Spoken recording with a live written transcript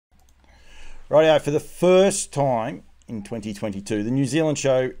Rightio, for the first time in 2022, the New Zealand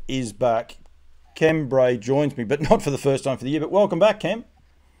show is back. Cam Bray joins me, but not for the first time for the year. But welcome back, Cam.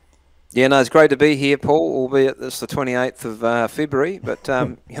 Yeah, no, it's great to be here, Paul, albeit it's the 28th of February. But,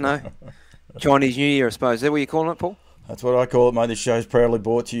 Chinese New Year, I suppose. Is that what you're calling it, Paul? That's what I call it, mate. This show's proudly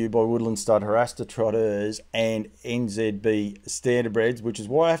brought to you by Woodlands stud Haras, Trotteurs and NZB Standardbreds, which is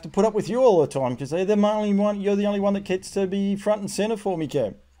why I have to put up with you all the time, because they're the only one. You're the only one that gets to be front and centre for me,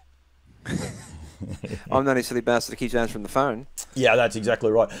 Cam. I'm the only silly bastard that keeps answering the phone. Yeah, that's exactly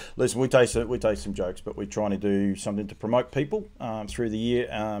right. Listen, we take some jokes, but we're trying to do something to promote people through the year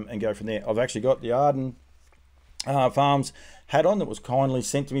and go from there. I've actually got the Arden Farms hat on that was kindly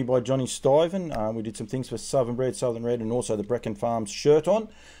sent to me by Johnny Stiven. We did some things for Southern Bread, Southern Red, and also the Brecon Farms shirt on.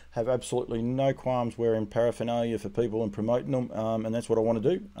 Have absolutely no qualms wearing paraphernalia for people and promoting them, and that's what I want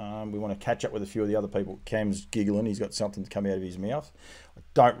to do. We want to catch up with a few of the other people. Cam's giggling. He's got something to come out of his mouth. I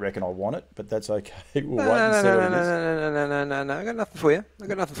don't reckon I want it, but that's okay. We'll wait and see what it is. No. I got nothing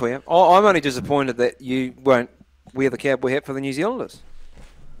for you. I'm only disappointed that you won't wear the cowboy hat for the New Zealanders.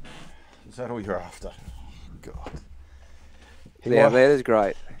 Is that all you're after? God. That is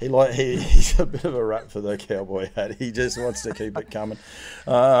great. He's a bit of a rat for the cowboy hat. He just wants to keep it coming.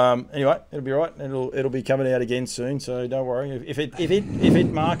 Anyway, it'll be right. It'll be coming out again soon, so don't worry. If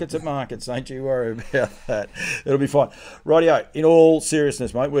it markets, it markets. Don't you worry about that. It'll be fine. Rightio. In all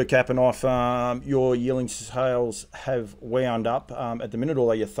seriousness, mate, we're capping off. Your yearling sales have wound up at the minute,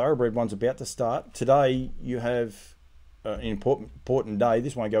 although your thoroughbred one's about to start. Today you have an important day.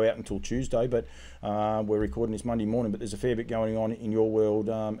 This won't go out until Tuesday, but we're recording this Monday morning. But there's a fair bit going on in your world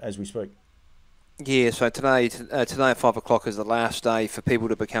as we speak. Yeah, so today at 5 o'clock is the last day for people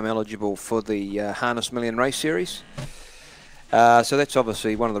to become eligible for the Harness Million Race Series. So that's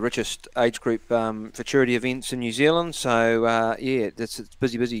obviously one of the richest age group futurity events in New Zealand. So it's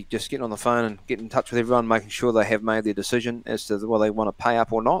busy, just getting on the phone and getting in touch with everyone, making sure they have made their decision as to whether they want to pay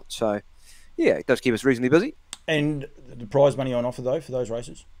up or not. So yeah, it does keep us reasonably busy. And the prize money on offer, though, for those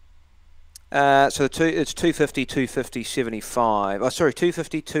races? So it's 250, 250, 75. Oh, sorry,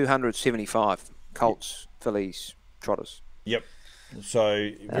 250, 200, 75. Colts, fillies, trotters. Yep.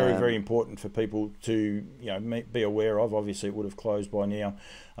 So very important for people to be aware of. Obviously, it would have closed by now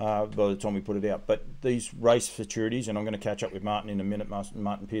by the time we put it out. But these race futurities, and I'm going to catch up with Martin in a minute,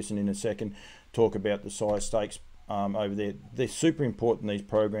 Martin Pierson in a second, talk about the size stakes over there. They're super important, these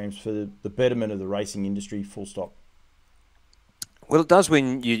programs, for the betterment of the racing industry, full stop. Well, it does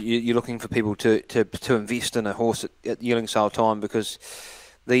when you're looking for people to invest in a horse at yearling sale time, because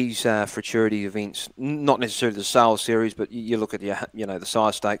these futurity events, not necessarily the sales series, but you look at the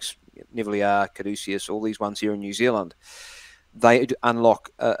size stakes, Neville, Caduceus, all these ones here in New Zealand, they unlock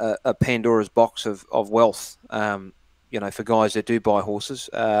a Pandora's box of wealth, for guys that do buy horses,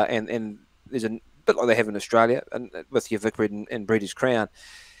 and there's a bit like they have in Australia, and with your Vicbred and Breeders' Crown,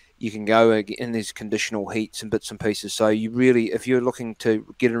 you can go in these conditional heats and bits and pieces. So you really, if you're looking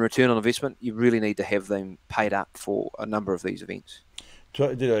to get a return on investment, you really need to have them paid up for a number of these events.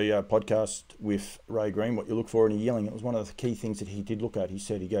 So I did a podcast with Ray Green, what you look for in a yearling. It was one of the key things that he did look at. He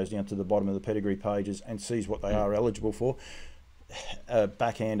said he goes down to the bottom of the pedigree pages and sees what they are eligible for. A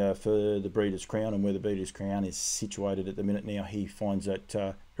backhander for the Breeders' Crown, and where the Breeders' Crown is situated at the minute now, he finds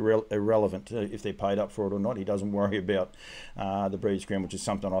that irrelevant if they're paid up for it or not. He doesn't worry about the Breeders' Crown, which is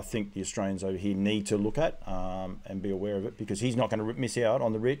something I think the Australians over here need to look at and be aware of it, because he's not going to miss out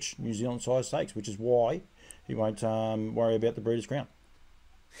on the rich New Zealand size stakes, which is why he won't worry about the Breeders' Crown.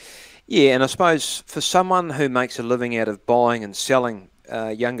 Yeah, and I suppose for someone who makes a living out of buying and selling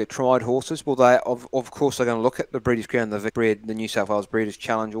younger tried horses, well, they of course they're going to look at the Breeders' Crown, the Vicbred, the New South Wales Breeders'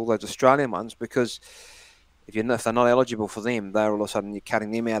 Challenge, all those Australian ones, because if they're not eligible for them, they're all of a sudden you're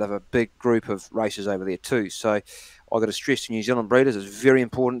cutting them out of a big group of races over there too. So I've got to stress to New Zealand breeders, it's very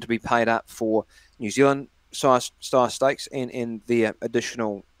important to be paid up for New Zealand size stakes and their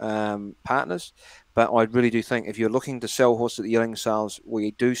additional partners. But I really do think if you're looking to sell horses at the yearling sales,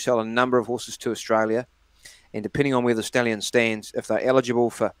 we do sell a number of horses to Australia. And depending on where the stallion stands, if they're eligible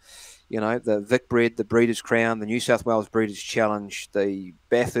for, the Vicbred, the Breeders' Crown, the New South Wales Breeders' Challenge, the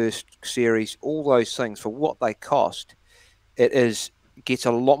Bathurst Series, all those things, for what they cost, gets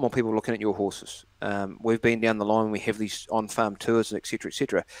a lot more people looking at your horses. We've been down the line, we have these on-farm tours, et cetera, et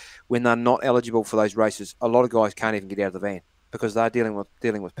cetera. When they're not eligible for those races, a lot of guys can't even get out of the van, because they're dealing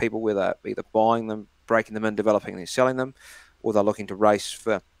with people where they're either buying them, breaking them in, developing them, selling them, or they're looking to race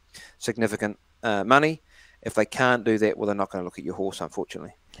for significant money. If they can't do that, well, they're not going to look at your horse,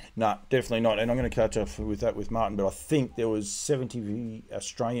 unfortunately. No, definitely not. And I'm going to catch up with that with Martin, but I think there was 70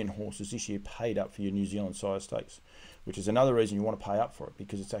 Australian horses this year paid up for your New Zealand size stakes, which is another reason you want to pay up for it,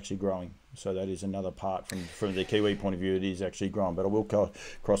 because it's actually growing. So that is another part from the Kiwi point of view. It is actually growing, but I will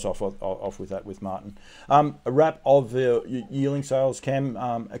cross off with that with Martin. A wrap of yearling sales, Cam.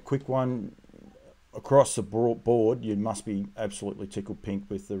 A quick one. Across the board, you must be absolutely tickled pink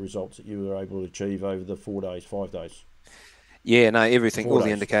with the results that you were able to achieve over the 5 days. Yeah, no, everything, all 4 days.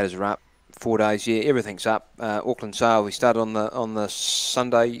 the indicators are up. 4 days, yeah, everything's up. Auckland sale, we started on the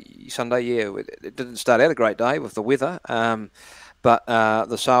Sunday. Yeah, it didn't start out a great day with the weather, but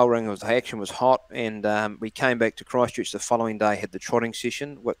the sale ring the action was hot, and we came back to Christchurch the following day, had the trotting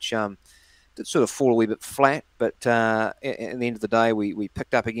session, which did sort of fall a wee bit flat, but at the end of the day, we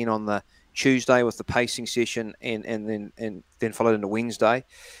picked up again on the Tuesday with the pacing session, and then followed into Wednesday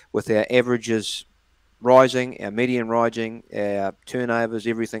with our averages rising, our median rising, our turnovers,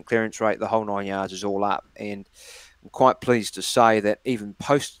 everything, clearance rate, the whole 9 yards is all up. And I'm quite pleased to say that even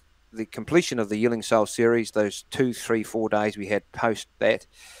post the completion of the yearling sale series, those 2, 3, 4 days we had post that,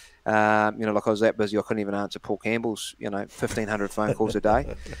 like I was that busy I couldn't even answer Paul Campbell's 1,500 phone calls a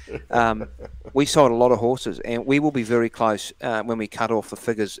day. We sold a lot of horses, and we will be very close when we cut off the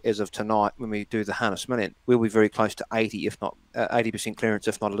figures as of tonight. When we do the harness minute, we'll be very close to 80, if not 80% clearance,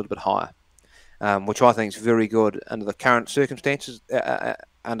 if not a little bit higher, which I think is very good under the current circumstances,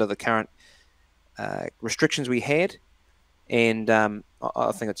 under the current restrictions we had, and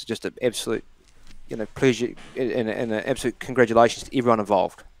I think it's just an absolute pleasure and an absolute congratulations to everyone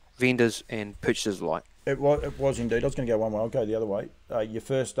involved. Vendors and purchasers alike. It was indeed. I was going to go one way. I'll go the other way. Your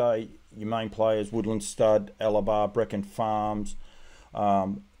first day, your main players: Woodlands Stud, Alabar, Brecon Farms.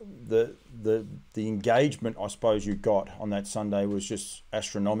 The engagement I suppose you got on that Sunday was just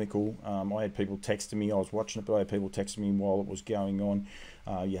astronomical. I had people texting me. I was watching it, but I had people texting me while it was going on.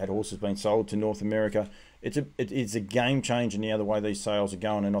 You had horses being sold to North America. It's a game changer in the other way these sales are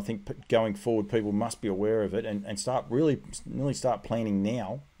going, and I think going forward people must be aware of it and start start planning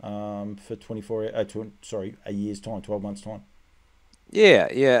now for a year's time, 12 months time. Yeah,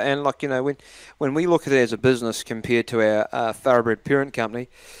 and when we look at it as a business compared to our thoroughbred parent company,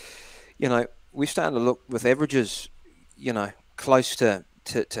 we're starting to look with averages, close to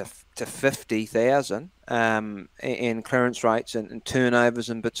 50,000, and clearance rates and turnovers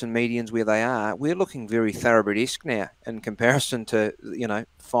and bits and medians where they are. We're looking very thoroughbred-esque now in comparison to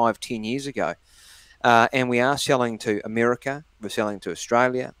 5-10 years ago, and we are selling to America. We're selling to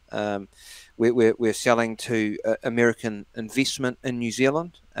Australia. We're selling to American investment in New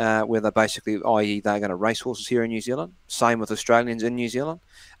Zealand, where they're basically, i.e., they're going to race horses here in New Zealand. Same with Australians in New Zealand.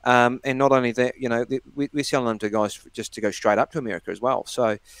 And not only that, we're selling them to guys just to go straight up to America as well.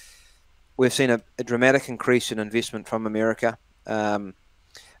 So we've seen a dramatic increase in investment from America,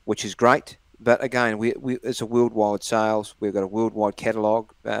 which is great. But again, it's a worldwide sales. We've got a worldwide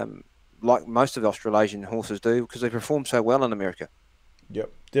catalogue, like most of the Australasian horses do, because they perform so well in America. Yep,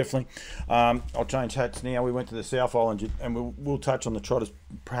 definitely. I'll change hats now. We went to the South Island, and we'll touch on the trotters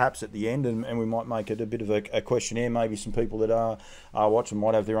perhaps at the end, and we might make it a bit of a questionnaire. Maybe some people that are watching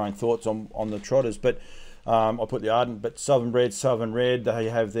might have their own thoughts on the trotters. But I put the Ardent, but Southern Red, they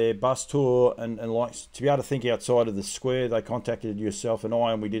have their bus tour, and like to be able to think outside of the square. They contacted yourself and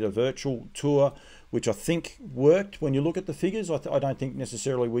I, and we did a virtual tour, which I think worked when you look at the figures. I don't think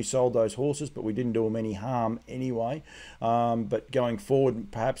necessarily we sold those horses, but we didn't do them any harm anyway. But going forward,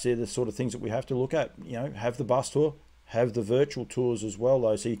 perhaps they're the sort of things that we have to look at. Have the bus tour, have the virtual tours as well,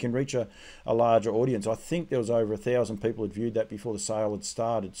 though, so you can reach a larger audience. I think there was over 1,000 people had viewed that before the sale had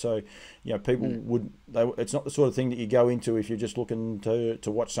started. So, people it's not the sort of thing that you go into if you're just looking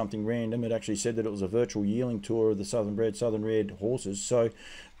to watch something random. It actually said that it was a virtual yearling tour of the Southern Red horses. So,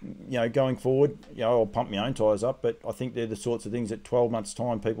 going forward, I'll pump my own tyres up, but I think they're the sorts of things that 12 months'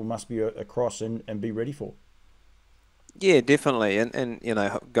 time people must be across and be ready for. Yeah, definitely, and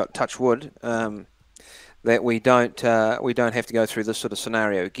got touch wood that we don't have to go through this sort of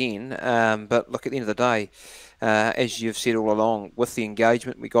scenario again. But look, at the end of the day, as you've said all along, with the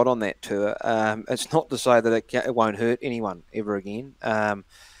engagement we got on that tour, it's not to say that it won't hurt anyone ever again.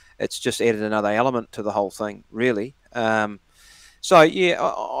 It's just added another element to the whole thing, really. So yeah,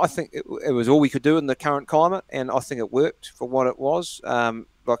 I think it was all we could do in the current climate, and I think it worked for what it was.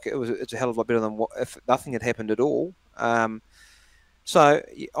 It's a hell of a lot better than if nothing had happened at all. So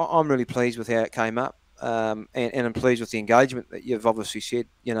I'm really pleased with how it came up, and I'm pleased with the engagement that you've obviously said.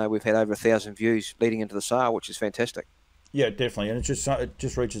 We've had over 1,000 views leading into the sale, which is fantastic. Yeah, definitely, and it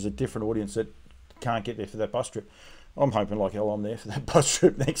just reaches a different audience that can't get there for that bus trip. I'm hoping like hell I'm there for that bus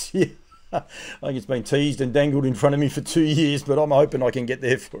trip next year. I think it's been teased and dangled in front of me for 2 years, but I'm hoping I can get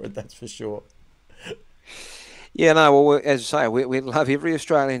there for it, that's for sure. Yeah, no. Well, as I say, we love every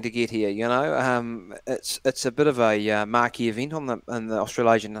Australian to get here. You know, it's a bit of a marquee event on the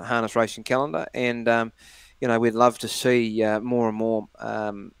Australasian harness racing calendar, and you know, we'd love to see more and more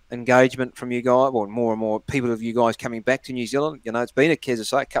engagement from you guys, or more and more people of you guys coming back to New Zealand. You know, it's been as I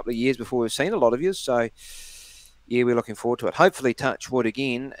say, a couple of years before we've seen a lot of you, so yeah, we're looking forward to it. Hopefully, touch wood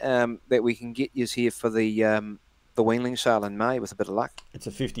again, that we can get you here for the weanling sale in May with a bit of luck. It's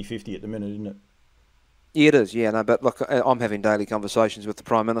a 50-50 at the minute, isn't it? Yeah, it is. Yeah, no, but look, I'm having daily conversations with the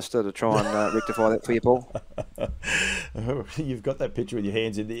Prime Minister to try and rectify that for you, Paul. You've got that picture with your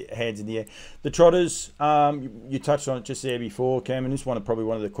hands in the air. The Trotters, you touched on it just there before, Cam, and this one probably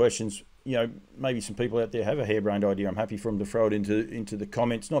one of the questions. You know, maybe some people out there have a harebrained idea. I'm happy for them to throw it into the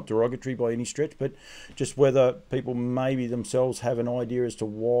comments. Not derogatory by any stretch, but just whether people maybe themselves have an idea as to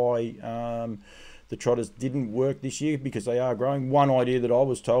why the Trotters didn't work this year, because they are growing. One idea that I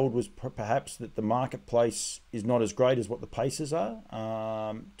was told was perhaps that the marketplace is not as great as what the paces are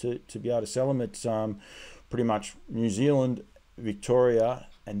to be able to sell them. It's pretty much New Zealand, Victoria,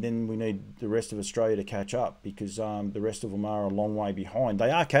 and then we need the rest of Australia to catch up, because the rest of them are a long way behind.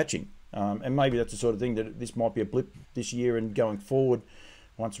 They are catching, and maybe that's the sort of thing that this might be a blip this year and going forward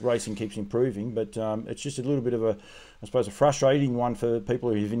once racing keeps improving. But it's just a little bit of a, I suppose, a frustrating one for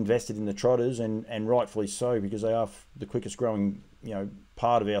people who've invested in the Trotters, and rightfully so, because they are the quickest growing, you know,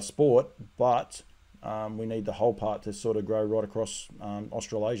 part of our sport. But we need the whole part to sort of grow right across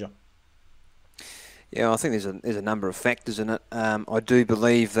Australasia. Yeah, I think there's a number of factors in it. I do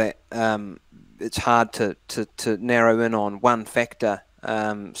believe that it's hard to narrow in on one factor,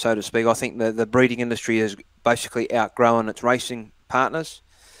 so to speak. I think the breeding industry has basically outgrown its racing partners.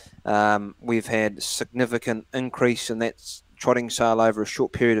 We've had significant increase in that trotting sale over a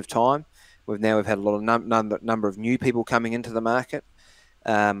short period of time. We've had a lot of number of new people coming into the market.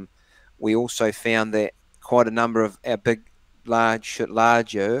 We also found that quite a number of our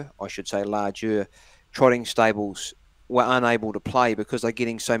larger trotting stables were unable to play because they're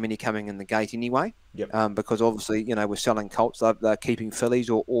getting so many coming in the gate anyway. Yep. Because obviously, you know, we're selling colts, they're keeping fillies,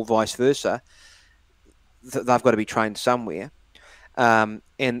 or vice versa. They've got to be trained somewhere. And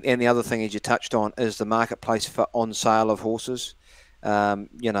the other thing, as you touched on, is the marketplace for on sale of horses.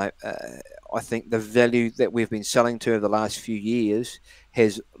 You know, I think the value that we've been selling to over the last few years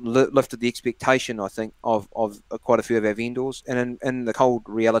has lifted the expectation, I think, of quite a few of our vendors. And in the cold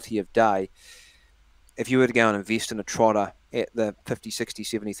reality of day, if you were to go and invest in a trotter at the $50,000,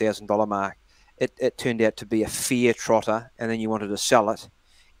 $60,000, $70,000 mark, it turned out to be a fair trotter, and then you wanted to sell it,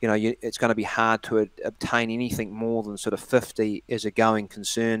 you know, it's going to be hard to obtain anything more than sort of 50 as a going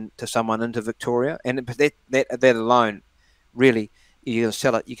concern to someone into Victoria. And that alone, really, you're going to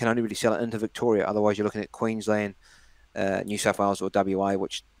sell it. You can only really sell it into Victoria. Otherwise, you're looking at Queensland, New South Wales, or WA,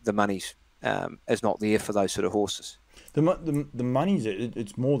 which the money's is not there for those sort of horses. The money's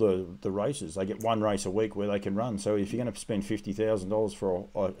it's more the races. They get one race a week where they can run. So if you're going to spend $50,000 for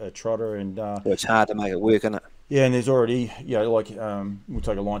a trotter, and well, it's hard to make it work, isn't it? Yeah, and there's already, you know, like we'll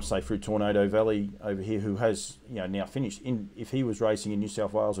take a line, say, through Tornado Valley over here, who has, you know, now finished. If he was racing in New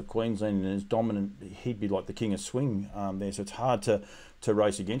South Wales or Queensland and is dominant, he'd be like the king of swing there. So it's hard to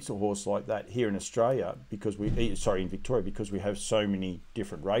race against a horse like that here in Australia, because in Victoria, because we have so many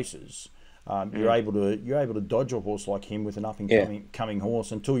different races. You're able to dodge a horse like him with an up and coming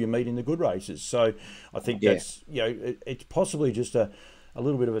horse until you meet in the good races. So I think that's, you know, it's possibly just a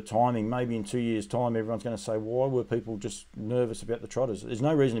little bit of a timing. Maybe in 2 years' time, everyone's going to say, why were people just nervous about the Trotters? There's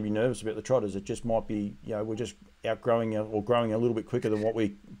no reason to be nervous about the Trotters. It just might be, you know, we're just outgrowing or growing a little bit quicker than what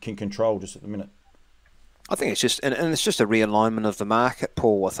we can control just at the minute. I think it's just, and it's just a realignment of the market,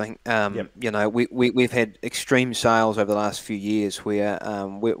 Paul. I think, you know, we've had extreme sales over the last few years where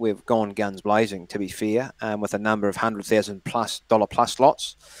we've gone guns blazing, to be fair, with a number of $100,000 plus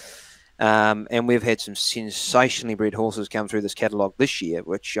lots. And we've had some sensationally bred horses come through this catalogue this year,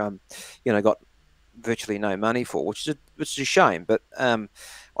 which, you know, got virtually no money for, which is a shame. But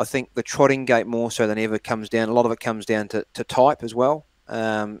I think the trotting gate more so than ever comes down. A lot of it comes down to type as well.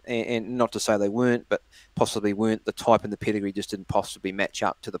 And not to say they weren't, but possibly weren't. The type and the pedigree just didn't possibly match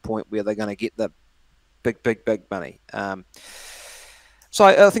up to the point where they're going to get the big money. So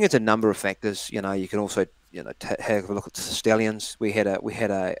I think it's a number of factors. You know, you can also, you know, have a look at the stallions. We had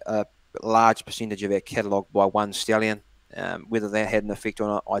a large percentage of our catalogue by one stallion. Whether that had an effect or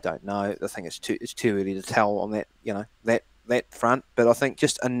not, I don't know. I think it's too early to tell on that, you know, that front. But I think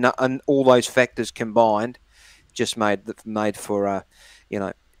just all those factors combined just made for you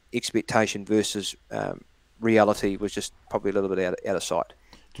know, expectation versus reality was just probably a little bit out of sight.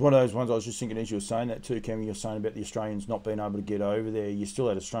 It's one of those ones I was just thinking as you were saying that too, Cam, you're saying about the Australians not being able to get over there. You still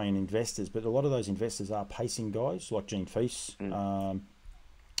had Australian investors, but a lot of those investors are pacing guys like Gene Feast, Summit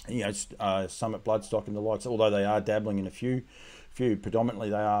Bloodstock and the likes, although they are dabbling in a few predominantly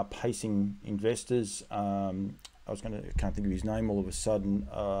they are pacing investors. Can't think of his name all of a sudden,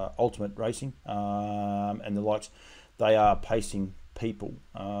 Ultimate Racing, and the likes. They are pacing people.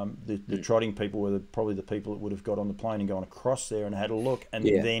 The trotting people were probably the people that would have got on the plane and gone across there and had a look, and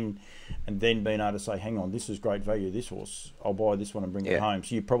then been able to say, hang on, this is great value, this horse, I'll buy this one and bring it home.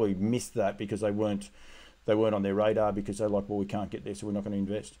 So you probably missed that because they weren't on their radar, because they're like, well, we can't get there, so we're not going to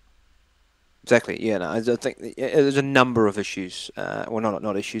invest. Exactly. Yeah. No, I think there's a number of issues. Well,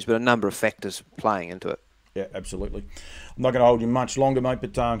 not issues, but a number of factors playing into it. Yeah, absolutely. I'm not going to hold you much longer, mate,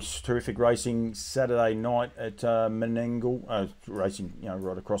 but terrific racing Saturday night at Menangle. Racing,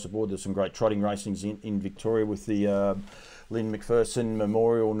 right across the board. There's some great trotting racings in Victoria with the Lynn McPherson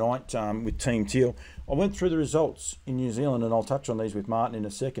Memorial Night with Team Teal. I went through the results in New Zealand, and I'll touch on these with Martin in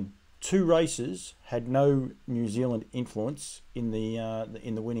a second. 2 races had no New Zealand influence in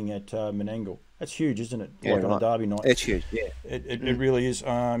the winning at Menangle. That's huge, isn't it? Yeah, like on a derby night. It's huge, yeah. It really is.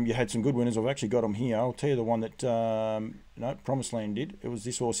 You had some good winners. I've actually got them here. I'll tell you the one that Promised Land did. It was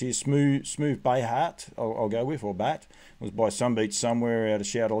this horse here, Smooth Bayheart, I'll go with, or Bat. It was by Sunbeat Somewhere out of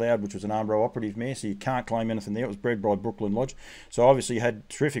Shout Aloud, which was an Armbro operative mare, so you can't claim anything there. It was bred by Brooklyn Lodge. So obviously you had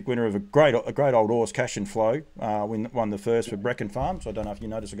terrific winner of a great old horse, Cash and Flow, won the first for Brecken Farm. So I don't know if you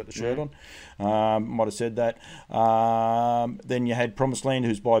noticed I got the shirt on. Might have said that. Then you had Promised Land,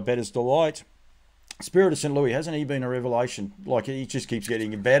 who's by Bettor's Delight. Spirit of St. Louis, hasn't he been a revelation? Like, he just keeps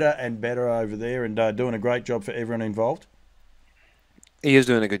getting better and better over there, and doing a great job for everyone involved. He is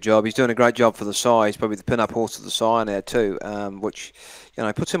doing a good job. He's doing a great job for the side. He's probably the pin-up horse of the side now too, which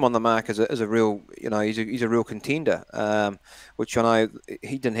puts him on the mark as a real, he's a real contender. Which I know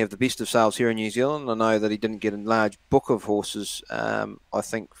he didn't have the best of sales here in New Zealand. I know that he didn't get a large book of horses. I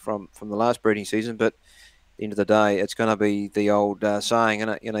think from the last breeding season, but end of the day, it's going to be the old saying,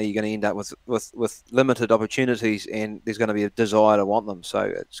 and you're going to end up with limited opportunities, and there's going to be a desire to want them. So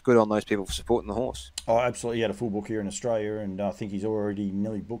it's good on those people for supporting the horse. Oh, absolutely. He had a full book here in Australia, and I think he's already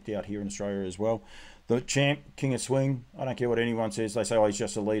nearly booked out here in Australia as well. The champ, King of Swing, I don't care what anyone says. They say, oh, he's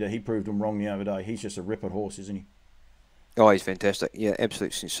just a leader. He proved them wrong the other day. He's just a ripper horse, isn't he? Oh, he's fantastic. Yeah,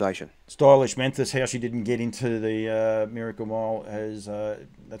 absolute sensation. Stylish Memphis, how she didn't get into the Miracle Mile,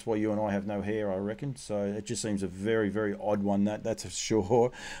 that's why you and I have no hair, I reckon. So it just seems a very, very odd one, that's for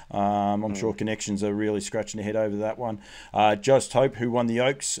sure. I'm sure Connections are really scratching their head over that one. Just Hope, who won the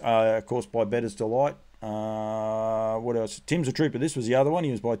Oaks, of course, by Bettor's Delight. What else? Tim's a Trooper. This was the other one.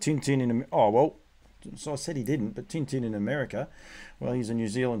 He was by Tintin in... Oh, well, so I said he didn't, but Tintin in America. Well, he's a New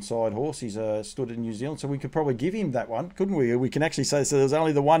Zealand side horse. He's stood in New Zealand, so we could probably give him that one, couldn't we? We can actually say, so there's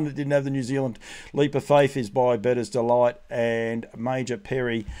only the one that didn't have the New Zealand. Leap of Faith is by Bettor's Delight, and Major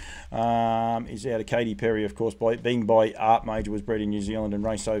Perry is out of Katy Perry, of course, being by Art Major, was bred in New Zealand and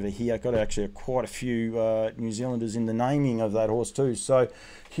raced over here. Got actually quite a few New Zealanders in the naming of that horse too. So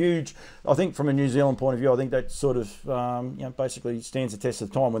huge. I think from a New Zealand point of view, I think that sort of basically stands the test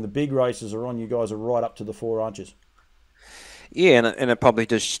of time. When the big races are on, you guys are right up to the fore, aren't you? Yeah, and it probably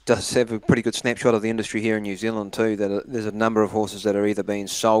does have a pretty good snapshot of the industry here in New Zealand too, that there's a number of horses that are either being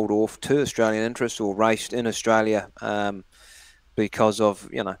sold off to Australian interests or raced in Australia because of,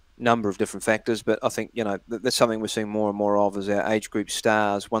 number of different factors. But I think, that's something we're seeing more and more of as our age group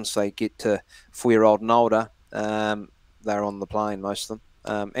stars. Once they get to 4-year-old and older, they're on the plane, most of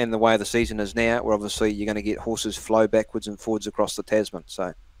them. And the way the season is now, where obviously you're going to get horses flow backwards and forwards across the Tasman,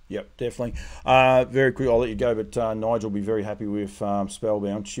 so... Yep, definitely. Very quick, I'll let you go, but Nigel will be very happy with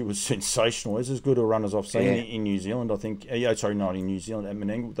Spellbound. She was sensational. It's as good a run as I've seen in New Zealand, I think. Sorry, not in New Zealand, at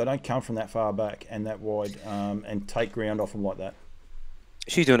Menangle. They don't come from that far back and that wide and take ground off them like that.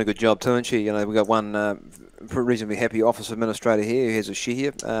 She's doing a good job too, isn't she? We've got one reasonably happy office administrator here who has a she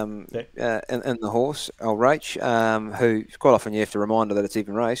here in the horse, old Rach, who quite often you have to remind her that it's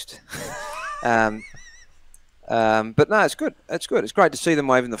even raced. But no, it's good. It's good. It's great to see them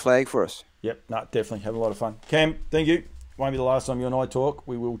waving the flag for us. Yep, no, definitely. Have a lot of fun. Cam, thank you. Won't be the last time you and I talk.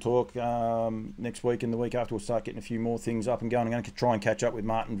 We will talk next week and the week after. We'll start getting a few more things up and going. I'm going to try and catch up with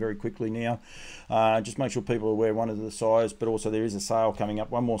Martin very quickly now. Just make sure people are aware, one of the sires, but also there is a sale coming up.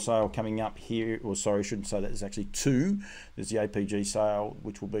 One more sale coming up here. Or sorry, I shouldn't say that. There's actually 2. There's the APG sale,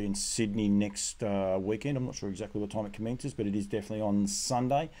 which will be in Sydney next weekend. I'm not sure exactly what time it commences, but it is definitely on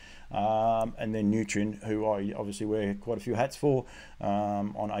Sunday. And then Nutrien, who I obviously wear quite a few hats for,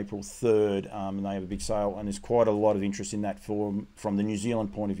 on April 3rd, and they have a big sale, and there's quite a lot of interest in that from the New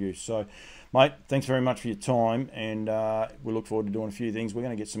Zealand point of view. So Mate, thanks very much for your time, and we look forward to doing a few things. We're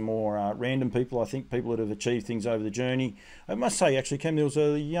going to get some more random people, I think, people that have achieved things over the journey. I must say, actually, Cam, there was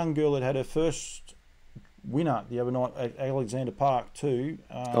a young girl that had her first winner the other night at Alexander Park too.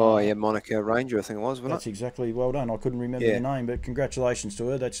 Monica Ranger, I think it was, wasn't that's it? Exactly, well done. I couldn't remember the name, but congratulations to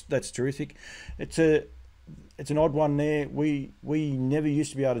her. That's terrific. It's an odd one there. We never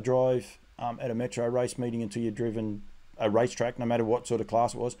used to be able to drive at a metro race meeting until you'd driven a racetrack, no matter what sort of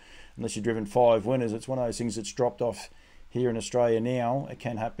class it was, unless you've driven 5 winners. It's one of those things that's dropped off here in Australia now. It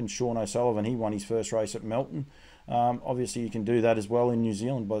can happen. Sean O'Sullivan, he won his first race at Melton. Obviously, you can do that as well in New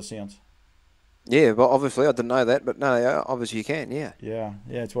Zealand by the sounds. Yeah, well, obviously, I didn't know that, but no, obviously you can, yeah. Yeah,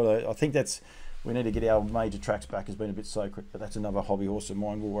 it's what I think that's... We need to get our major tracks back. Has been a bit sacred, but that's another hobby horse of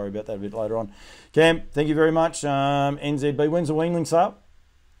mine. We'll worry about that a bit later on. Cam, thank you very much. NZB, when's the weanling sale?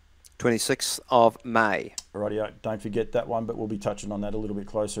 26th of May. Rightio, don't forget that one, but we'll be touching on that a little bit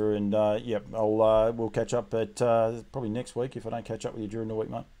closer. And we'll catch up at probably next week if I don't catch up with you during the week,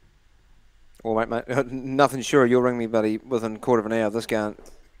 mate. Well, mate, nothing sure. You'll ring me, buddy, within a quarter of an hour of this going.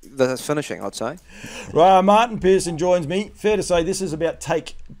 That's finishing, I'd say. Right, Martin Pierson joins me. Fair to say this is about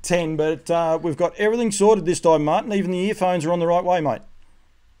take 10, but we've got everything sorted this time, Martin. Even the earphones are on the right way, mate.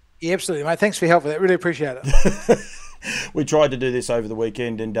 Yeah, absolutely, mate. Thanks for your help with that. Really appreciate it. We tried to do this over the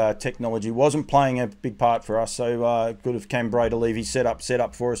weekend, and technology wasn't playing a big part for us. So good of Cam Bray to leave his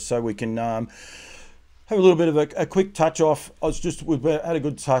setup for us so we can have a little bit of a quick touch off. We've had a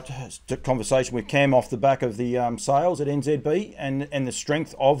good conversation with Cam off the back of the sales at NZB and the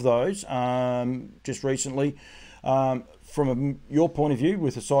strength of those just recently. From your point of view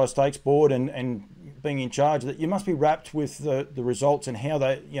with the Sire Stakes board and being in charge, that you must be wrapped with the results and how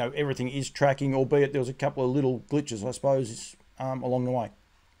they, everything is tracking, albeit there was a couple of little glitches, I suppose, along the way.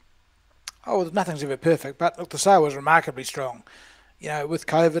 Oh, well, nothing's ever perfect, but look, the sale was remarkably strong. With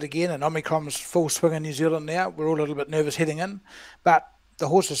COVID again and Omicron's full swing in New Zealand now, we're all a little bit nervous heading in. But the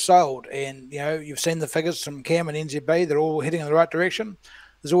horses sold, and, you've seen the figures from Cam and NZB. They're all heading in the right direction.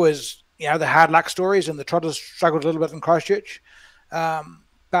 There's always, the hard luck stories, and the Trotters struggled a little bit in Christchurch.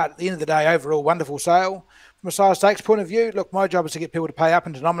 But at the end of the day, overall, wonderful sale. From a Sire Stakes point of view, look, my job is to get people to pay up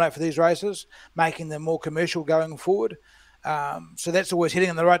and to nominate for these races, making them more commercial going forward. So that's always heading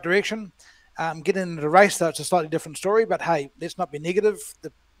in the right direction. Getting into the race, though, it's a slightly different story. But, hey, let's not be negative.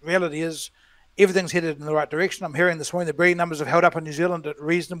 The reality is everything's headed in the right direction. I'm hearing this morning the breeding numbers have held up in New Zealand at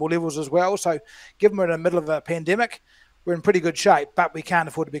reasonable levels as well. So given we're in the middle of a pandemic, we're in pretty good shape. But we can't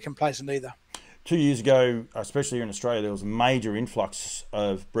afford to be complacent either. 2 years ago, especially here in Australia, there was a major influx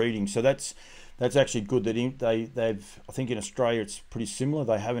of breeding. So that's actually good that they've, I think in Australia it's pretty similar.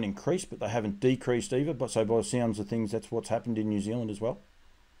 They haven't increased, but they haven't decreased either. But so by the sounds of things, that's what's happened in New Zealand as well.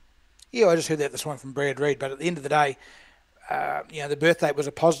 Yeah, I just heard that this one from Brad Reid. But at the end of the day, the birth date was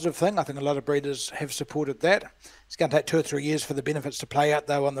a positive thing. I think a lot of breeders have supported that. It's going to take 2 or 3 years for the benefits to play out,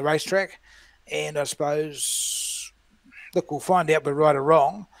 though, on the racetrack. And I suppose, look, we'll find out we're right or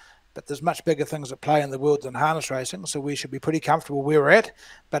wrong. But there's much bigger things at play in the world than harness racing, so we should be pretty comfortable where we're at.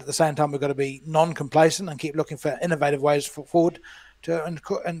 But at the same time, we've got to be non-complacent and keep looking for innovative ways forward to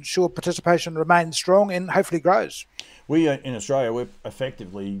ensure participation remains strong and hopefully grows. We in Australia, we're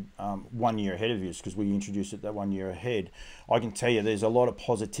effectively 1 year ahead of you because we introduced it that 1 year ahead. I can tell you there's a lot of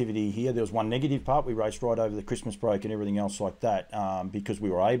positivity here. There was one negative part. We raced right over the Christmas break and everything else like that because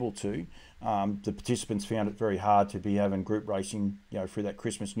we were able to. The participants found it very hard to be having group racing, through that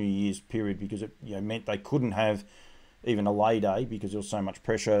Christmas New Year's period because it meant they couldn't have even a lay day because there was so much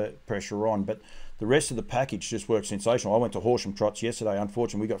pressure on. But the rest of the package just worked sensational. I went to Horsham Trots yesterday.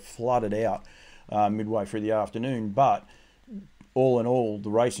 Unfortunately, we got flooded out midway through the afternoon. But all in all, the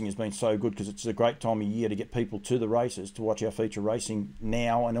racing has been so good because it's a great time of year to get people to the races to watch our feature racing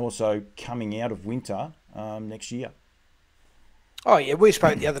now and also coming out of winter next year. Oh, yeah, we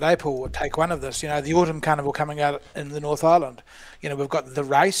spoke the other day, Paul, at take one of this. The Autumn Carnival coming out in the North Island. We've got the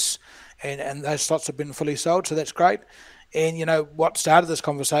race and those slots have been fully sold, so that's great. And, what started this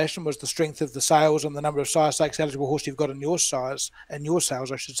conversation was the strength of the sales and the number of Sire Stakes eligible horses you've got in your sales,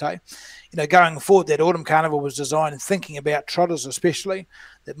 I should say. Going forward, that Autumn Carnival was designed thinking about trotters especially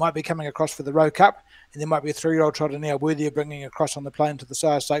that might be coming across for the Rowe Cup. And there might be a 3-year-old trotter now worthy of bringing across on the plane to the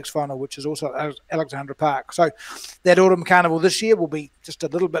Sire Stakes final, which is also at Alexandra Park. So that Autumn Carnival this year will be just a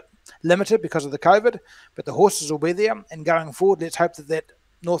little bit limited because of the COVID, but the horses will be there. And going forward, let's hope that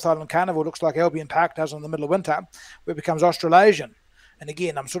North Island Carnival looks like Albion Park does in the middle of winter, where it becomes Australasian. And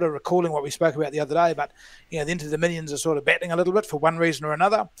again, I'm sort of recalling what we spoke about the other day, but the Inter-Dominions are sort of battling a little bit for one reason or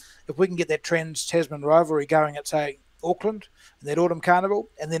another. If we can get that Trans-Tasman rivalry going at, say, Auckland, and that Autumn Carnival,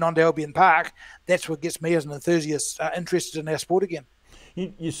 and then on to Albion Park, that's what gets me as an enthusiast interested in our sport again.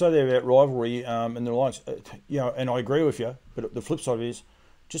 You say there about rivalry and the likes, and I agree with you. But the flip side of it is,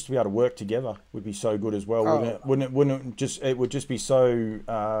 just to be able to work together would be so good as well, wouldn't it? It would just be so.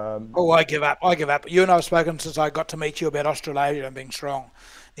 I give up. You and I have spoken since I got to meet you about Australasia and being strong.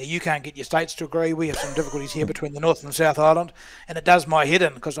 Now, you can't get your states to agree. We have some difficulties here between the North and South Island, and it does my head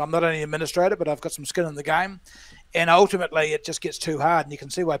in because I'm not only an administrator, but I've got some skin in the game. And ultimately, it just gets too hard, and you can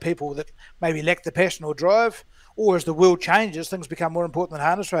see why people that maybe lack the passion or drive, or as the world changes, things become more important than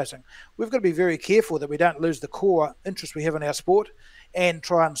harness racing. We've got to be very careful that we don't lose the core interest we have in our sport and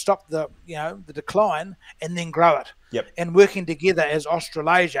try and stop the decline and then grow it. Yep. And working together as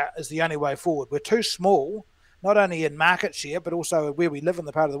Australasia is the only way forward. We're too small, not only in market share, but also where we live in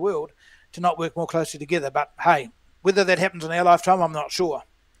the part of the world, to not work more closely together. But hey, whether that happens in our lifetime, I'm not sure.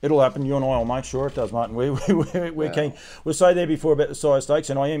 It'll happen. You and I will make sure it does, Martin. We're keen. We'll say there before about the sire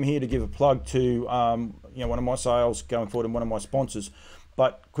stakes, and I am here to give a plug to one of my sales going forward and one of my sponsors.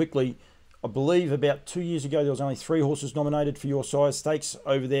 But quickly, I believe about 2 years ago there was only 3 horses nominated for your sire stakes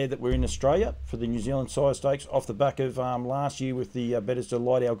over there that were in Australia for the New Zealand sire stakes, off the back of last year with the Bettor's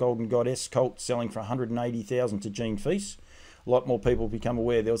Delight, our Golden Goddess colt selling for $180,000 to Gene Feast. A lot more people become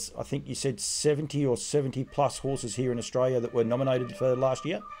aware. There was, I think you said 70 or 70 plus horses here in Australia that were nominated for last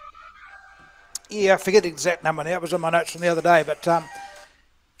year. Yeah, I forget the exact number now. It was on my notes from the other day, but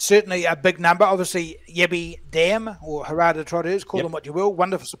certainly a big number. Obviously, Yabby Dam or Haras Trotteurs, call them what you will.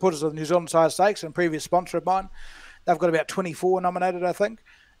 Wonderful supporters of the New Zealand sire stakes and previous sponsor of mine. They've got about 24 nominated, I think.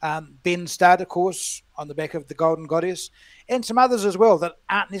 Ben Stud, of course, on the back of the Golden Goddess, and some others as well that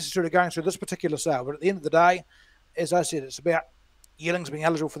aren't necessarily going through this particular sale. But at the end of the day, as I said, it's about yearlings being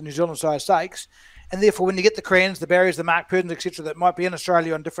eligible for the New Zealand sire stakes. And therefore, when you get the Crans, the Barrys, the Mark Purdens, etc., that might be in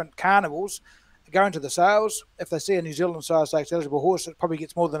Australia on different carnivals, going to the sales, if they see a New Zealand sire stakes eligible horse, it probably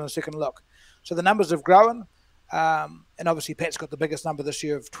gets more than a second look. So the numbers have grown. And obviously, Pat's got the biggest number this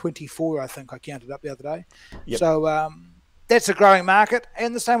year of 24, I think I counted up the other day. Yep. So that's a growing market.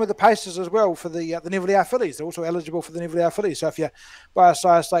 And the same with the Pacers as well for the Neville Hour fillies. They're also eligible for the Neville Hour fillies. So if you buy a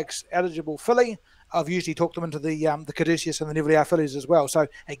sire stakes eligible filly, I've usually talked them into the Caduceus and the Neville Hour fillies as well. So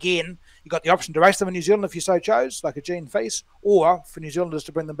again, you've got the option to race them in New Zealand if you so chose, like a Gene Feast, or for New Zealanders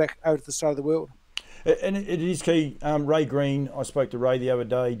to bring them back over to the side of the world. And it is key. Ray Green, I spoke to Ray the other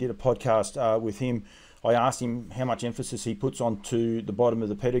day, did a podcast with him. I asked him how much emphasis he puts onto the bottom of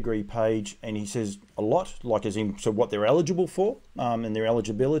the pedigree page, and he says a lot, like as in so what they're eligible for and their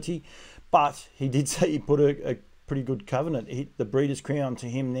eligibility. But he did say he put a pretty good covenant. The Breeders' Crown to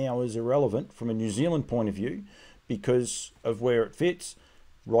him now is irrelevant from a New Zealand point of view because of where it fits,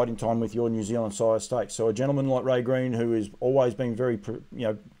 right in time with your New Zealand sire stakes. So a gentleman like Ray Green, who has always been very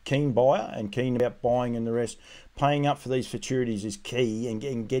keen buyer and keen about buying and the rest, paying up for these futurities is key,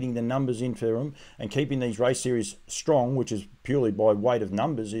 and getting the numbers in for them and keeping these race series strong, which is purely by weight of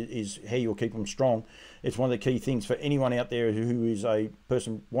numbers, is how you'll keep them strong. It's one of the key things for anyone out there who is a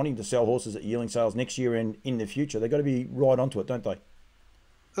person wanting to sell horses at yearling sales next year and in the future. They've got to be right onto it, don't they?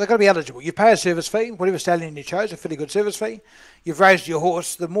 They've got to be eligible. You pay a service fee, whatever stallion you chose, a fairly good service fee. You've raised your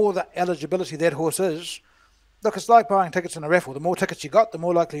horse. The more the eligibility that horse is, look, it's like buying tickets in a raffle. The more tickets you got, the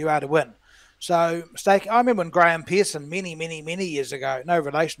more likely you are to win. So, I remember when Graham Pierson, many years ago, no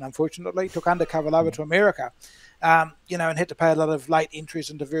relation, unfortunately, took Undercover over to America, and had to pay a lot of late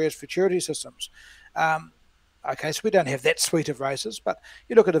entries into various futurity systems. Okay, so we don't have that suite of races, but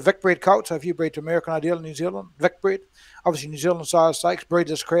you look at a Vic-bred colt, so if you breed to American Ideal in New Zealand, Vic-bred, obviously New Zealand sire stakes,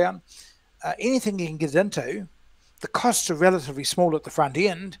 Breeders' Crown, anything you can get into, the costs are relatively small at the front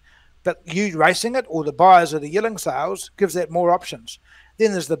end, but you racing it or the buyers of the yearling sales gives that more options.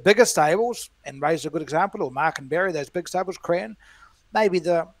 Then there's the bigger stables, and Ray's a good example, or Mark and Barry, those big stables, Crown, maybe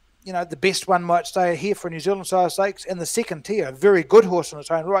the best one might stay here for New Zealand sire stakes, and the second tier, a very good horse in its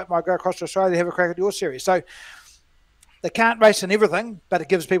own right, might go across to Australia to have a crack at your series. So they can't race in everything, but it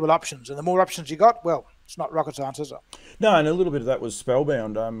gives people options. And the more options you got, well, it's not rocket science, is it? No, and a little bit of that was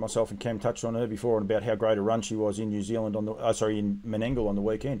Spellbound. Myself and Cam touched on her before and about how great a run she was in New Zealand in Menangle on the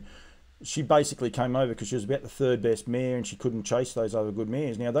weekend. She basically came over because she was about the third best mare and she couldn't chase those other good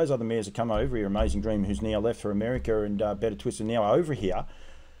mares. Now, those other mares have come over here. Amazing Dream, who's now left for America, and Better Twist are now over here.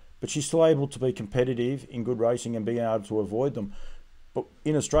 But she's still able to be competitive in good racing and being able to avoid them. But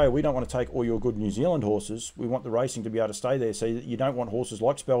in Australia, we don't want to take all your good New Zealand horses. We want the racing to be able to stay there. So you don't want horses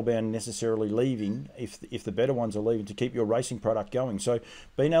like Spellbound necessarily leaving if the better ones are leaving, to keep your racing product going. So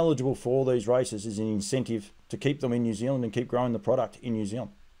being eligible for all these races is an incentive to keep them in New Zealand and keep growing the product in New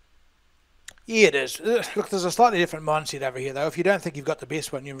Zealand. Yeah, it is. Look, there's a slightly different mindset over here, though. If you don't think you've got the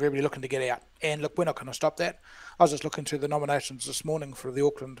best one, you're really looking to get out. And look, we're not going to stop that. I was just looking through the nominations this morning for the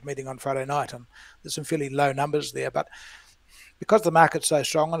Auckland meeting on Friday night, and there's some fairly low numbers there. But because the market's so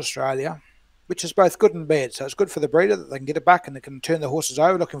strong in Australia, which is both good and bad. So it's good for the breeder that they can get it back and they can turn the horses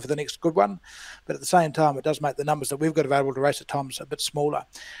over looking for the next good one. But at the same time, it does make the numbers that we've got available to race at times a bit smaller.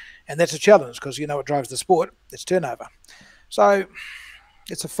 And that's a challenge because you know what drives the sport? It's turnover. So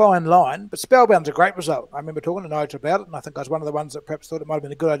it's a fine line, but Spellbound's a great result. I remember talking to Nigel about it, and I think I was one of the ones that perhaps thought it might have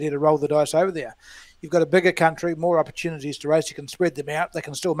been a good idea to roll the dice over there. You've got a bigger country, more opportunities to race. You can spread them out. They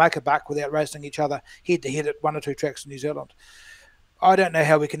can still make a buck without racing each other head-to-head at 1 or 2 tracks in New Zealand. I don't know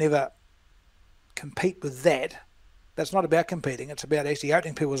how we can ever compete with that. That's not about competing. It's about actually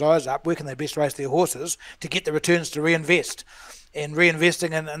opening people's eyes up. Where can they best race their horses to get the returns to reinvest? And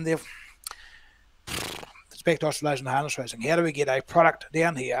reinvesting in their... It's back to Australasian harness racing. How do we get a product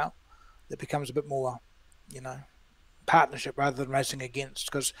down here that becomes a bit more, partnership rather than racing against?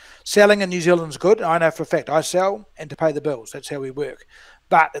 Because selling in New Zealand's good. I know for a fact I sell and to pay the bills. That's how we work.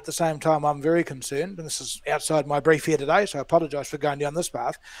 But at the same time, I'm very concerned, and this is outside my brief here today, so I apologise for going down this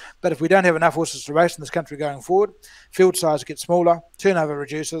path. But if we don't have enough horses to race in this country going forward, field size gets smaller, turnover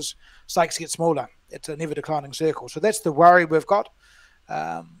reduces, stakes get smaller. It's an ever-declining circle. So that's the worry we've got.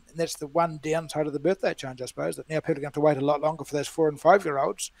 And that's the one downside of the birthday change, I suppose, that now people are going to have to wait a lot longer for those 4- and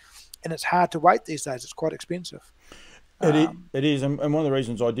 5-year-olds. And it's hard to wait these days. It's quite expensive. It is. And one of the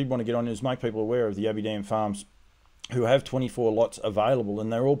reasons I did want to get on is make people aware of the Aberdeen Farms who have 24 lots available,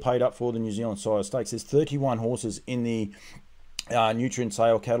 and they're all paid up for the New Zealand Sire Stakes. There's 31 horses in the nutrient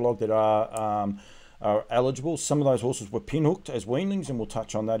sale catalogue that are eligible. Some of those horses were pinhooked as weanlings, and we'll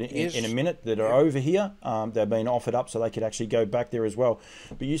touch on that in a minute, that are over here. They're being offered up so they could actually go back there as well.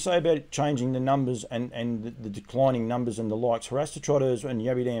 But you say about changing the numbers and the declining numbers and the likes. Haras Trotteurs and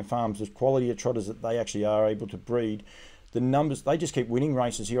Aberdeen Farms, the quality of trotters that they actually are able to breed, the numbers, they just keep winning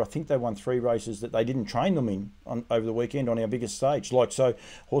races here. I think they won 3 races that they didn't train them in over the weekend on our biggest stage. Like, so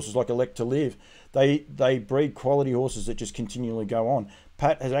horses like Elect to Live, they breed quality horses that just continually go on.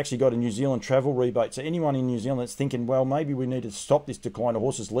 Pat has actually got a New Zealand travel rebate. So anyone in New Zealand that's thinking, well, maybe we need to stop this decline of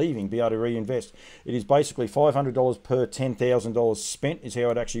horses leaving, be able to reinvest. It is basically $500 per $10,000 spent is how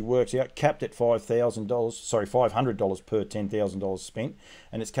it actually works out, capped at $5,000, sorry, $500 per $10,000 spent,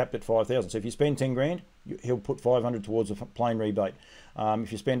 and it's capped at $5,000. So if you spend 10 grand, he'll put 500 towards a plain rebate.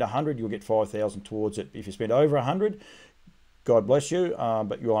 If you spend 100, you'll get 5,000 towards it. If you spend over 100, God bless you,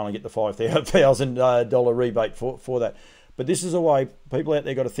 but you'll only get the $5,000 rebate for that. But this is a way people out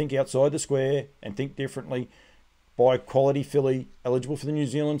there got to think outside the square and think differently. Buy quality filly, eligible for the New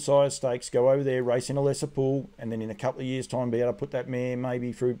Zealand Sire Stakes, go over there, race in a lesser pool, and then in a couple of years' time be able to put that mare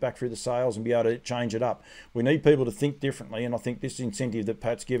maybe back through the sales and be able to change it up. We need people to think differently, and I think this incentive that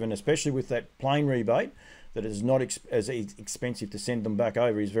Pat's given, especially with that plain rebate, that is not as expensive to send them back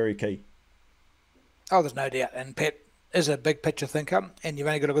over, is very key. Oh, there's no doubt. And Pat is a big picture thinker, and you've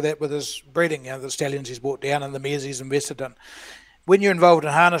only got to look at that with his breeding, the stallions he's brought down and the mares he's invested in. When you're involved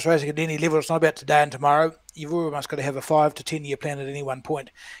in harness racing at any level, it's not about today and tomorrow. You've almost got to have a 5 to 10 year plan at any one point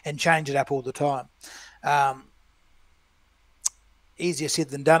and change it up all the time. Easier said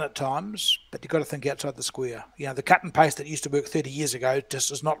than done at times, but you've got to think outside the square. The cut and paste that used to work 30 years ago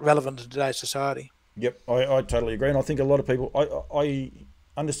just is not relevant in today's society. Yep, I totally agree, and I think a lot of people, I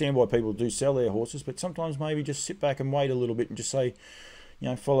understand why people do sell their horses, but sometimes maybe just sit back and wait a little bit and just say,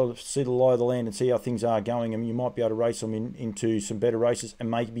 see the lie of the land and see how things are going, and you might be able to race them into some better races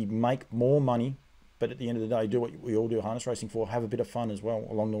and maybe make more money. But at the end of the day, do what we all do harness racing for, have a bit of fun as well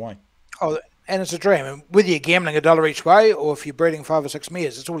along the way. Oh, and it's a dream. And whether you're gambling $1 each way or if you're breeding 5 or 6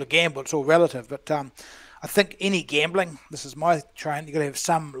 mares, it's all a gamble. It's all relative. But I think any gambling, this is my train, you've got to have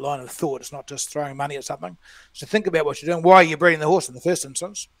some line of thought. It's not just throwing money at something. So think about what you're doing. Why are you breeding the horse in the first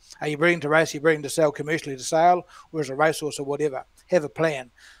instance? Are you breeding to race? Are you breeding to sell commercially to sale? Or as a racehorse or whatever? Have a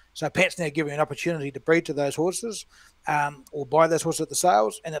plan. So Pat's now giving you an opportunity to breed to those horses or buy those horses at the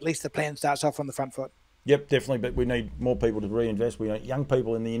sales, and at least the plan starts off on the front foot. Yep, definitely, but we need more people to reinvest. We want young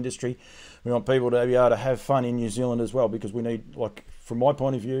people in the industry. We want people to be able to have fun in New Zealand as well, because we need, like, from my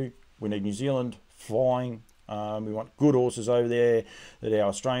point of view, we need New Zealand flying. We want good horses over there that our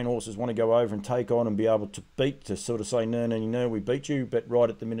Australian horses want to go over and take on and be able to beat, to sort of say, no, we beat you. But right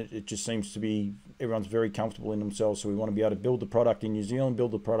at the minute, it just seems to be everyone's very comfortable in themselves. So we want to be able to build the product in New Zealand,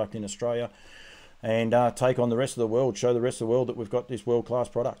 build the product in Australia, and take on the rest of the world, show the rest of the world that we've got this world-class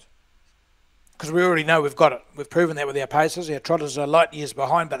product. Because we already know we've got it. We've proven that with our paces. Our trotters are light years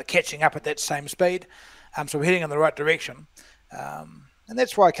behind, but they're catching up at that same speed. So we're heading in the right direction. And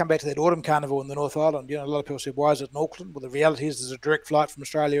that's why I come back to that autumn carnival in the North Island. A lot of people say, why is it in Auckland? Well, the reality is there's a direct flight from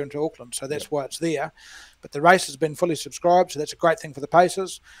Australia into Auckland, so that's why it's there. But the race has been fully subscribed, so that's a great thing for the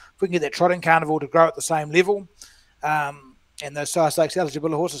paces. If we can get that trotting carnival to grow at the same level, and those sire stakes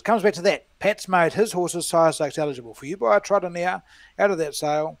eligible horses. Comes back to that. Pat's made his horses sire stakes eligible. For you buy a trotter now out of that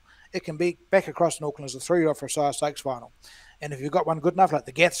sale, it can be back across in Auckland as a 3-year-old for a sire stakes final. And if you've got one good enough, like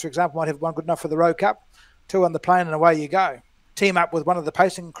the Gaths, for example, might have one good enough for the Roe Cup, 2 on the plane and away you go. Team up with one of the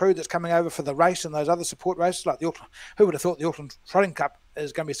pacing crew that's coming over for the race and those other support races, like the Auckland. Who would have thought the Auckland Trotting Cup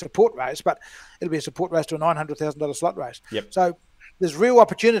is going to be a support race, but it'll be a support race to a $900,000 slot race. Yep. So there's real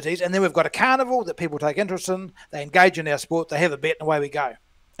opportunities, and then we've got a carnival that people take interest in. They engage in our sport. They have a bet, and away we go.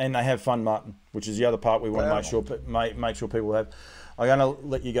 And they have fun, Martin, which is the other part we want to make sure people have. I'm going to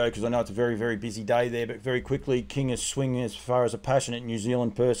let you go because I know it's a very, very busy day there, but very quickly, King is swinging as far as a passionate New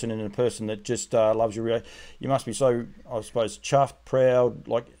Zealand person and a person that just loves you. You must be so, I suppose, chuffed, proud.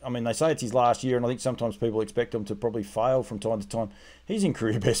 They say it's his last year, and I think sometimes people expect him to probably fail from time to time. He's in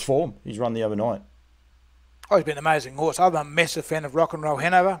career best form. He's run the overnight. Oh, he's been an amazing horse. I'm a massive fan of Rock and Roll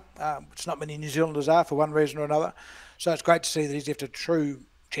Hanover, which not many New Zealanders are for one reason or another. So it's great to see that he's left a true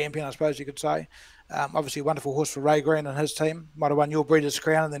champion, I suppose you could say. Obviously a wonderful horse for Ray Green and his team. Might have won your Breeders'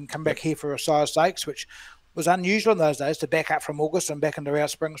 Crown and then come back here for a sire stakes, which was unusual in those days to back up from August and back into our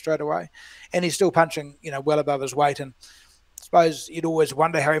spring straight away. And he's still punching, well above his weight. And I suppose you'd always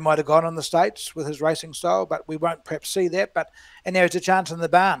wonder how he might have gone in the States with his racing style, but we won't perhaps see that. And there's a chance in the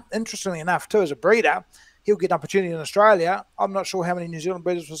barn. Interestingly enough, too, as a breeder, he'll get an opportunity in Australia. I'm not sure how many New Zealand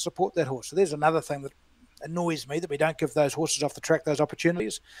breeders will support that horse. So there's another thing that annoys me, that we don't give those horses off the track those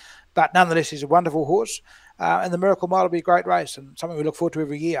opportunities. But nonetheless, he's a wonderful horse. And the Miracle Mile will be a great race and something we look forward to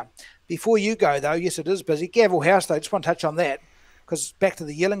every year. Before you go, though, yes, it is busy. Gavel House, though, I just want to touch on that because back to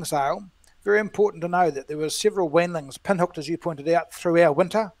the yearling sale, very important to know that there were several weanlings pinhooked, as you pointed out, through our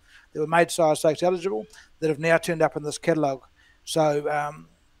winter that were made sire stakes eligible that have now turned up in this catalogue. So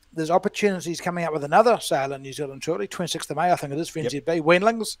there's opportunities coming up with another sale in New Zealand shortly, 26th of May, I think it is, for NZB,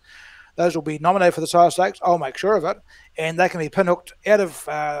 weanlings. Those will be nominated for the sire stakes. I'll make sure of it. And they can be pinhooked out of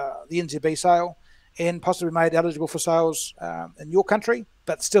the NZB sale and possibly made eligible for sales in your country,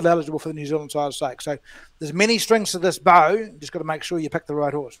 but still eligible for the New Zealand sire stakes. So there's many strings to this bow. You just got to make sure you pick the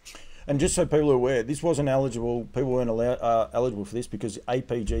right horse. And just so people are aware, this wasn't eligible. People weren't eligible for this because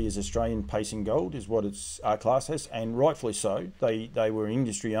APG is Australian Pacing Gold, is what its class has, and rightfully so. They were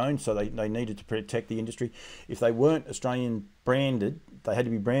industry owned, so they needed to protect the industry. If they weren't Australian branded, they had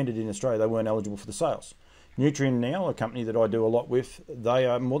to be branded in Australia. They weren't eligible for the sales. Nutrien now, a company that I do a lot with, they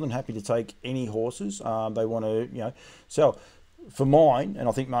are more than happy to take any horses they want to, sell. For mine, and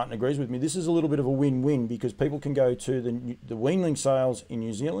I think Martin agrees with me, this is a little bit of a win-win because people can go to the weanling sales in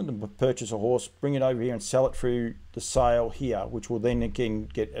New Zealand and purchase a horse, bring it over here and sell it through the sale here, which will then again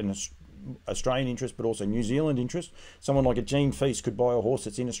get an Australian interest but also New Zealand interest. Someone like a Jean Feast could buy a horse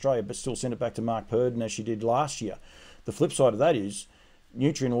that's in Australia but still send it back to Mark Purden as she did last year. The flip side of that is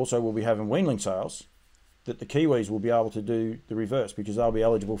Nutrien also will be having weanling sales that the Kiwis will be able to do the reverse because they'll be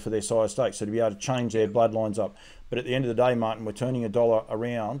eligible for their sire stakes, so to be able to change their bloodlines up. But at the end of the day, Martin, we're turning a dollar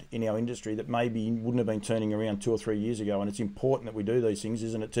around in our industry that maybe wouldn't have been turning around 2 or 3 years ago, and it's important that we do these things,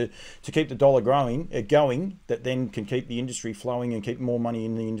 isn't it, to keep the dollar going, that then can keep the industry flowing and keep more money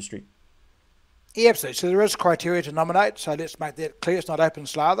in the industry. Yeah, absolutely. So there is criteria to nominate, so let's make that clear. It's not open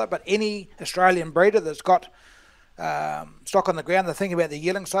slather, but any Australian breeder that's got stock on the ground, they're thinking about the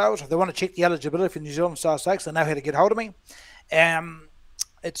yearling sales. If they want to check the eligibility for New Zealand sire stakes, they know how to get hold of me.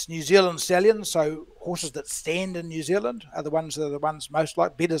 It's New Zealand stallions, so horses that stand in New Zealand are the ones most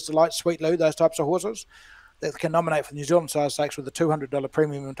like Bedder's Delight, Sweet Lou, those types of horses that can nominate for New Zealand sire stakes with a $200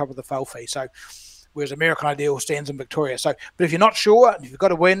 premium on top of the foal fee. So whereas American Ideal stands in Victoria. So, but if you're not sure, if you've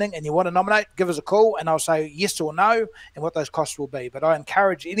got a weaning and you want to nominate, give us a call and I'll say yes or no and what those costs will be. But I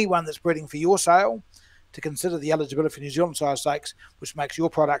encourage anyone that's breeding for your sale to consider the eligibility for New Zealand sire stakes, which makes your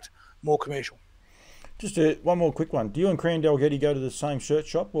product more commercial. Just one more quick one. Do you and Cran Dalgety go to the same shirt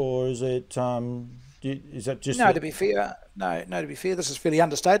shop, or is it? Is that just? No, to be fair, this is fairly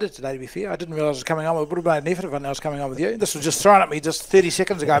understated today. To be fair, I didn't realise it was coming on. I would have made an effort if I knew I was coming on with you. This was just thrown at me just 30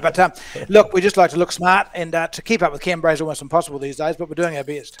 seconds ago. But look, we just like to look smart, and to keep up with Cam Bray is almost impossible these days. But we're doing our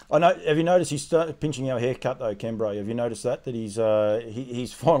best. I know. Have you noticed he's pinching our haircut though, Cam Bray? Have you noticed that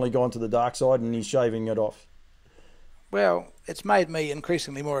he's finally gone to the dark side and he's shaving it off? Well, it's made me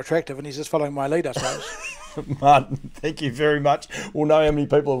increasingly more attractive, and he's just following my lead, I suppose. Martin, thank you very much. We'll know how many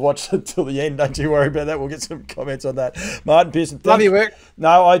people have watched it till the end. Don't you worry about that. We'll get some comments on that. Martin Pierson, love your work.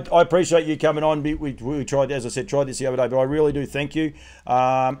 No, I appreciate you coming on. We tried, as I said, this the other day, but I really do thank you.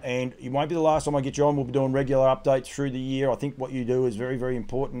 And it won't be the last time I get you on. We'll be doing regular updates through the year. I think what you do is very, very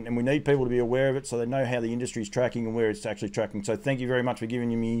important, and we need people to be aware of it so they know how the industry is tracking and where it's actually tracking. So thank you very much for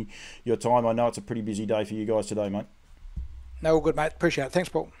giving me your time. I know it's a pretty busy day for you guys today, mate. No, all good, mate. Appreciate it. Thanks,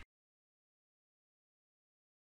 Paul.